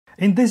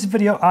In this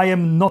video, I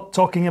am not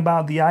talking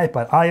about the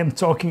iPad, I am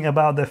talking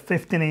about the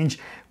 15-inch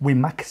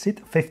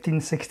Wimaxit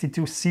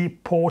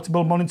M1562C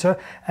Portable Monitor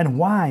and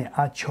why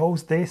I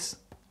chose this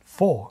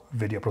for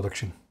video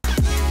production.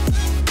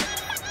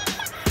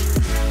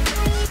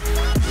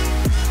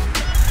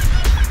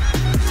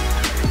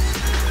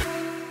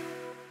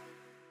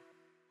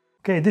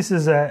 Okay, this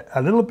is a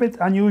little bit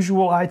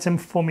unusual item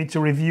for me to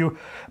review,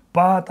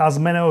 but as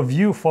many of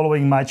you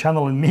following my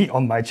channel and me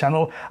on my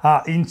channel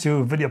are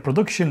into video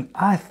production,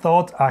 I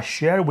thought I'd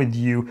share with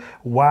you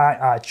why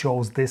I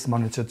chose this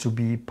monitor to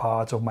be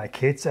part of my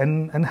kit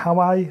and how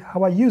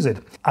I use it.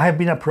 I have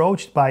been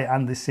approached by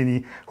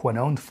Sony, who are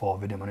known for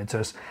video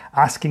monitors,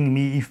 asking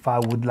me if I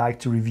would like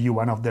to review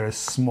one of their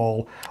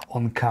small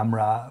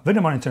on-camera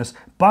video monitors,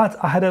 but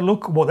I had a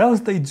look what else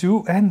they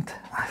do and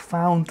I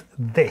found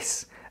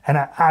this. And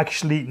I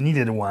actually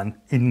needed one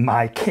in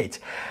my kit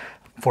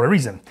for a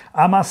reason.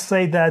 I must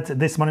say that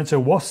this monitor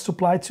was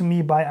supplied to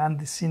me by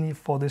Sony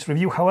for this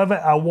review. However,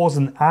 I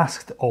wasn't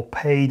asked or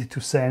paid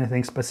to say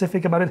anything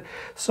specific about it,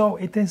 so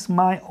it is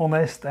my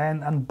honest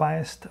and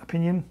unbiased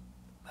opinion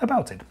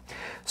about it.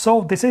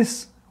 So this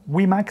is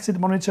Wimaxit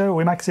monitor.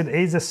 Wimaxit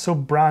is a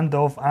sub-brand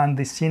of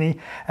Sony,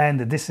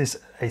 and this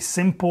is a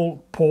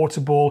simple,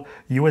 portable,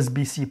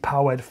 USB-C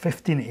powered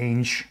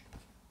 15-inch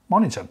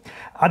monitor.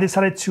 I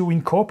decided to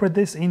incorporate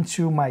this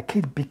into my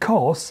kit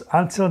because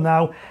until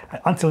now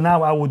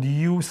I would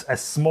use a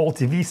small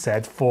TV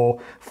set for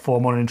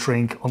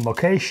monitoring on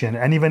location,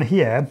 and even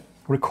here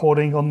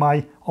recording on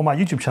my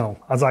YouTube channel,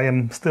 as I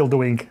am still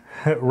doing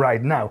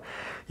right now.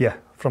 Yeah,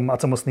 from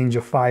Atomos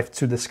Ninja 5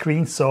 to the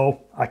screen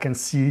so I can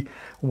see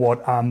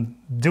what I'm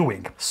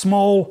doing.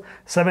 Small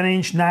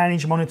 7-inch,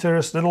 9-inch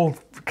monitors, little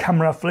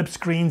camera flip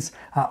screens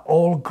are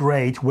all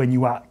great when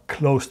you are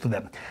close to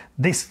them.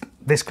 This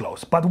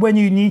close. But when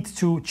you need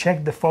to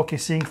check the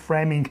focusing,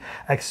 framing,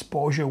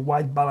 exposure,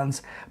 white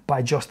balance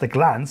by just a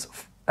glance,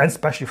 and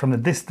especially from the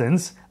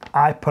distance,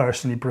 I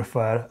personally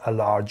prefer a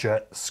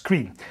larger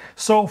screen.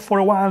 So for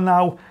a while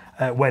now,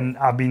 when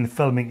I've been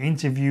filming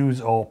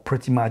interviews or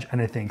pretty much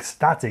anything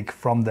static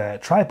from the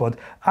tripod,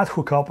 I'd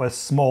hook up a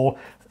small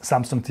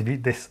Samsung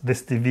TV,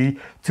 this TV,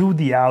 to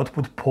the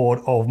output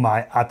port of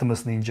my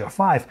Atomos Ninja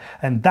 5,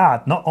 and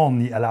that not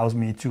only allows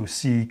me to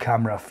see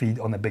camera feed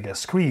on a bigger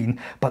screen,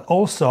 but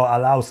also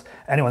allows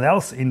anyone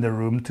else in the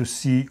room to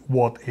see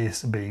what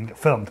is being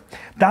filmed.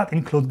 That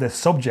includes the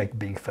subject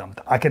being filmed.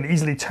 I can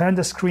easily turn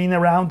the screen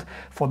around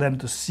for them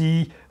to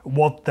see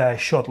what the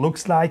shot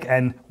looks like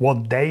and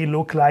what they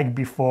look like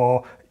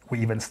before we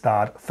even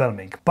start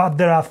filming. But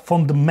there are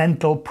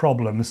fundamental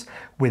problems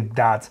with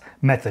that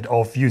method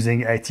of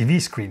using a TV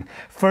screen.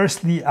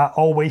 Firstly, I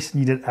always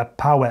needed a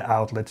power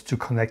outlet to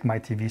connect my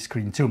TV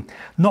screen to.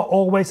 Not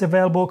always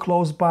available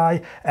close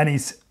by, and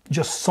it's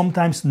just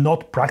sometimes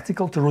not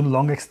practical to run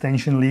long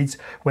extension leads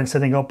when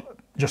setting up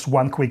just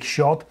one quick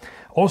shot.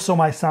 Also,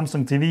 my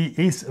Samsung TV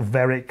is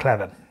very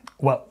clever.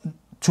 Well,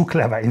 too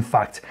clever, in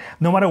fact.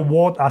 No matter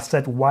what I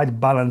set white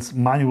balance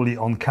manually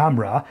on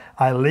camera,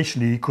 I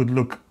literally could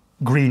look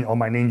green on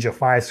my Ninja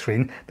 5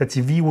 screen. The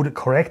TV would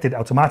correct it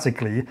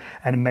automatically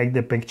and make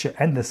the picture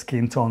and the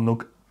skin tone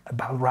look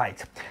about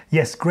right.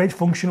 Yes, great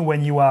function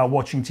when you are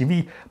watching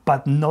TV,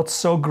 but not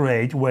so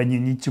great when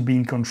you need to be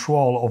in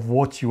control of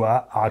what you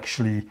are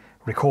actually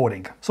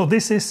recording. So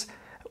this is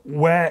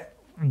where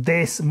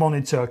this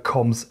monitor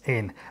comes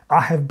in.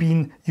 I have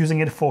been using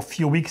it for a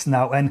few weeks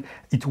now and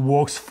it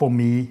works for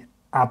me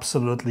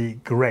absolutely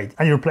great,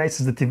 and it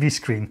replaces the TV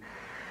screen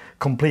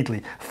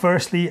completely.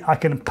 Firstly, I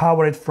can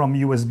power it from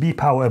USB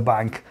power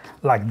bank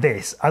like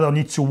this. I don't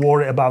need to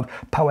worry about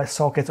power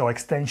sockets or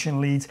extension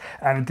leads,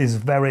 and it is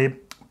very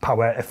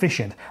power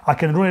efficient. I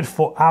can run it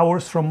for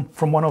hours from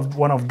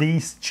one of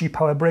these cheap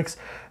power bricks.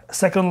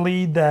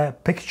 Secondly, the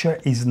picture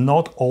is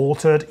not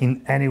altered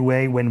in any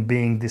way when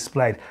being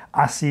displayed.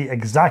 I see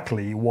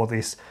exactly what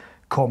is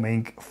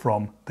coming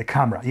from the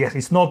camera. Yes,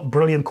 it's not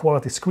brilliant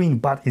quality screen,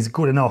 but it's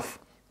good enough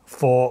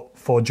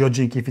for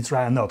judging if it's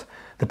right or not,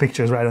 the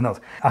picture is right or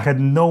not. I had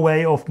no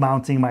way of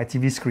mounting my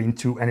TV screen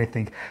to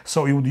anything,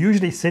 so it would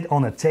usually sit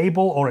on a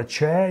table or a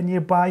chair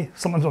nearby,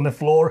 sometimes on the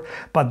floor,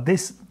 but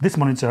this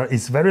monitor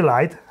is very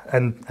light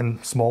and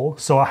small,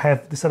 so I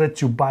have decided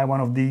to buy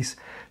one of these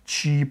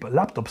cheap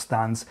laptop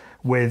stands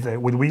with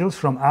wheels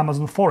from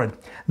Amazon for it.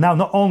 Now,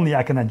 not only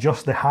I can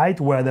adjust the height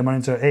where the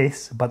monitor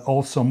is, but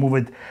also move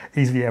it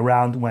easily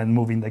around when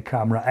moving the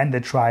camera and the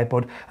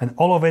tripod, and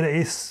all of it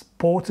is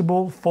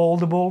portable,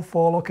 foldable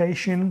for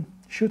location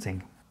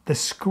shooting. The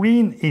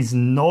screen is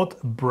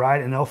not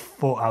bright enough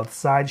for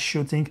outside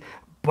shooting,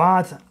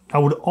 but I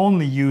would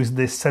only use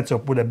this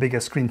setup with a bigger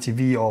screen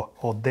TV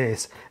or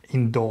this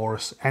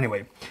indoors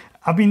anyway.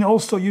 I've been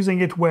also using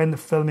it when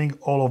filming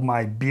all of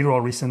my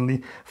B-roll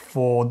recently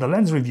for the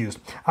lens reviews.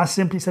 I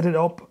simply set it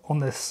up on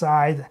the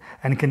side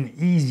and can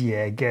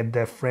easier get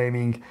the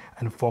framing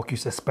and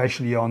focus,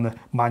 especially on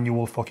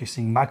manual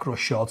focusing macro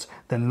shots,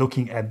 than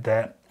looking at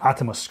the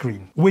Atomos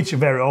screen, which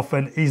very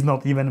often is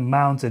not even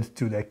mounted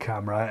to the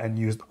camera and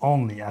used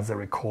only as a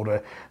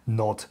recorder,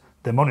 not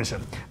the monitor.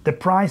 The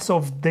price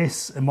of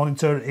this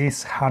monitor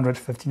is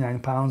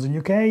 £159 in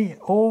UK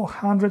or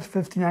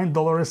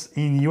 $159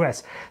 in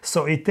US.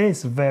 So it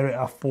is very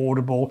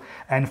affordable,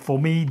 and for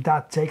me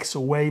that takes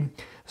away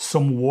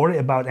some worry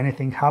about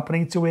anything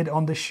happening to it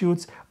on the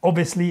shoots.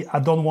 Obviously I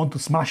don't want to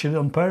smash it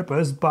on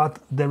purpose, but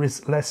there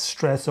is less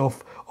stress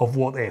of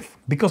what if.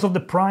 Because of the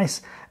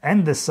price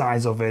and the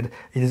size of it,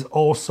 it is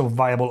also a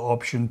viable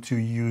option to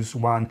use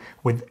one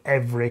with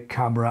every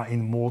camera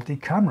in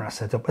multi-camera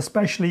setup,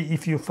 especially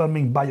if you're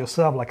filming by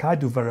yourself like I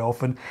do very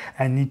often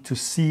and need to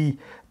see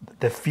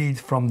the feed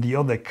from the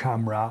other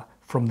camera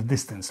from the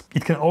distance.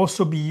 It can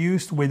also be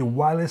used with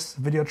wireless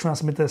video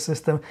transmitter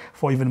system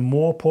for even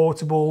more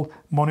portable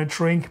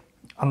monitoring.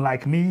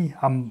 Unlike me,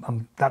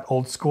 I'm that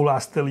old school, I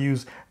still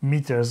use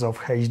meters of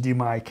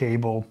HDMI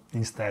cable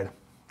instead.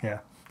 Yeah.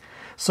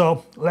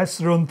 So let's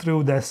run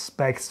through the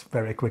specs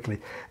very quickly.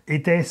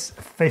 It is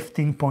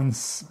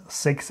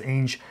 15.6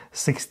 inch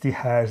 60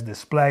 Hz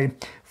display,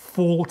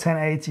 full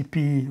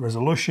 1080p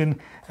resolution,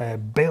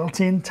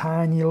 built-in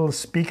tiny little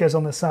speakers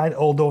on the side,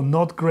 although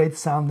not great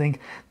sounding.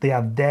 They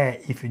are there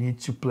if you need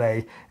to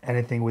play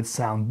anything with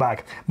sound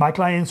back. My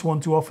clients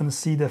want to often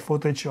see the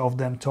footage of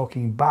them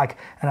talking back,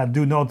 and I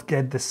do not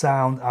get the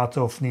sound out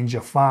of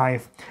Ninja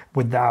 5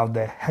 without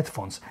the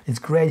headphones. It's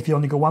great if you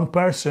only got one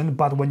person,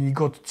 but when you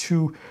got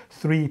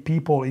 2-3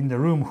 people in the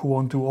room who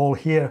want to all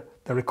hear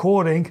the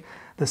recording,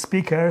 the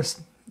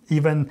speakers,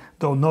 even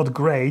though not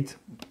great,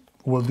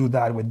 will do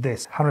that with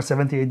this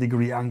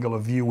 178-degree angle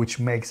of view, which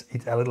makes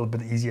it a little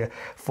bit easier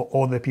for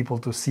other people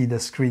to see the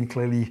screen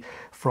clearly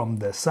from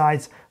the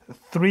sides.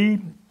 Three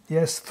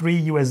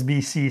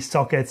USB-C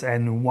sockets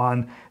and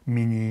one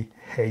mini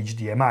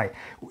HDMI.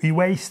 It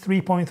weighs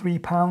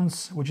 3.3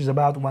 pounds, which is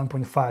about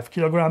 1.5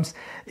 kilograms.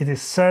 It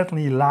is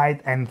certainly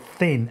light and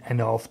thin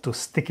enough to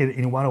stick it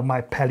in one of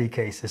my Pelly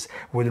cases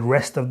with the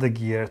rest of the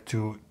gear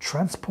to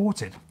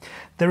transport it.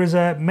 There is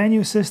a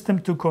menu system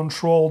to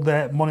control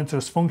the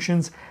monitor's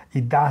functions.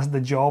 It does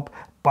the job,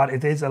 but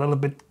it is a little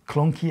bit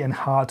clunky and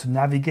hard to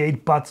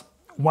navigate. But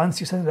once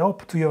you set it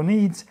up to your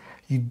needs,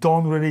 you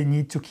don't really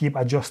need to keep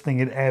adjusting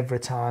it every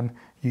time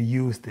you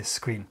use this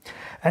screen.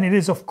 And it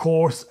is of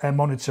course a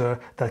monitor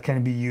that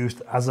can be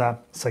used as a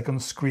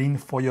second screen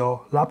for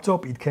your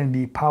laptop. It can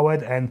be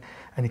powered and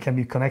it can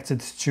be connected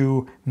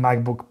to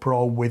MacBook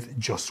Pro with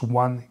just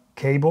one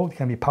cable. It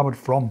can be powered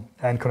from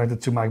and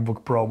connected to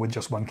MacBook Pro with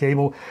just one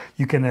cable.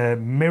 You can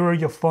mirror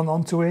your phone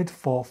onto it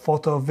for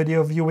photo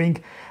video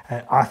viewing.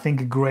 I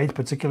think great,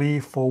 particularly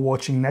for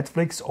watching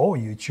Netflix or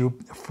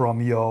YouTube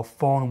from your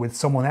phone with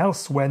someone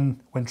else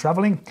when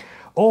traveling,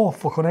 or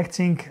for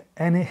connecting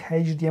any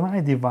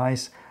HDMI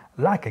device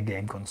like a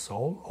game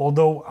console.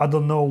 Although I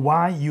don't know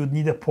why you'd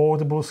need a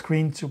portable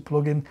screen to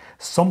plug in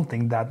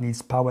something that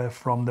needs power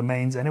from the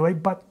mains anyway,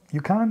 but you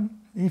can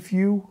if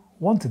you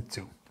wanted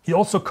to. It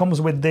also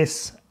comes with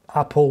this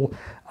Apple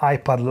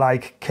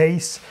iPad-like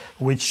case,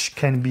 which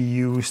can be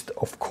used,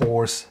 of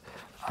course,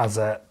 as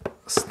a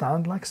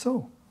stand like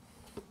so.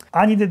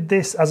 I needed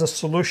this as a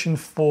solution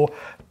for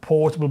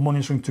portable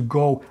monitoring to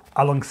go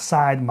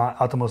alongside my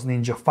Atomos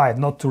Ninja 5,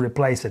 not to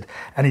replace it,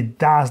 and it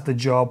does the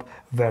job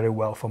very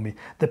well for me.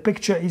 The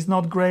picture is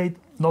not great,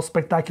 not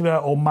spectacular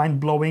or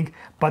mind-blowing,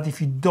 but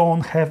if you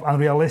don't have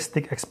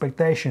unrealistic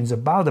expectations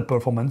about the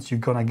performance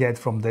you're gonna get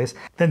from this,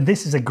 then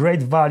this is a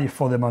great value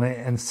for the money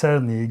and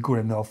certainly good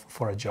enough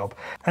for a job.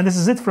 And this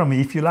is it from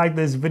me. If you like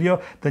this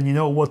video, then you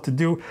know what to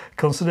do.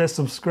 Consider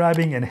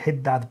subscribing and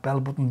hit that bell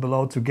button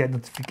below to get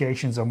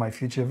notifications of my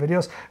future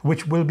videos,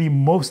 which will be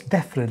most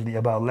definitely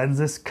about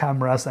lenses,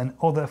 cameras and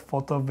other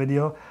photo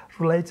video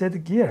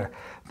related gear.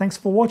 Thanks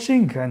for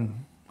watching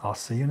and I'll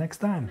see you next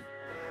time.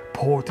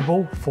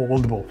 Portable,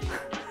 foldable.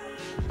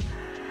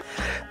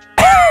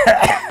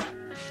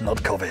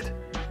 Not COVID.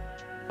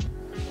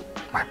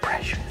 My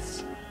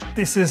precious.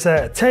 This is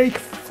take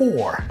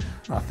 4,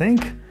 I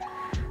think.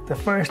 The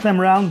first time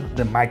around,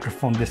 the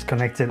microphone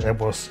disconnected. There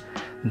was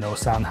no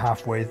sound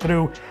halfway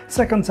through.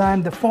 Second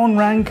time, the phone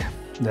rang.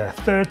 The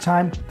third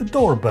time, the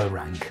doorbell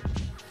rang.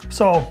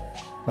 So,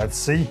 let's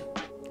see.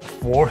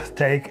 Fourth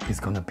take is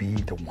gonna be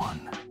the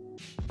one.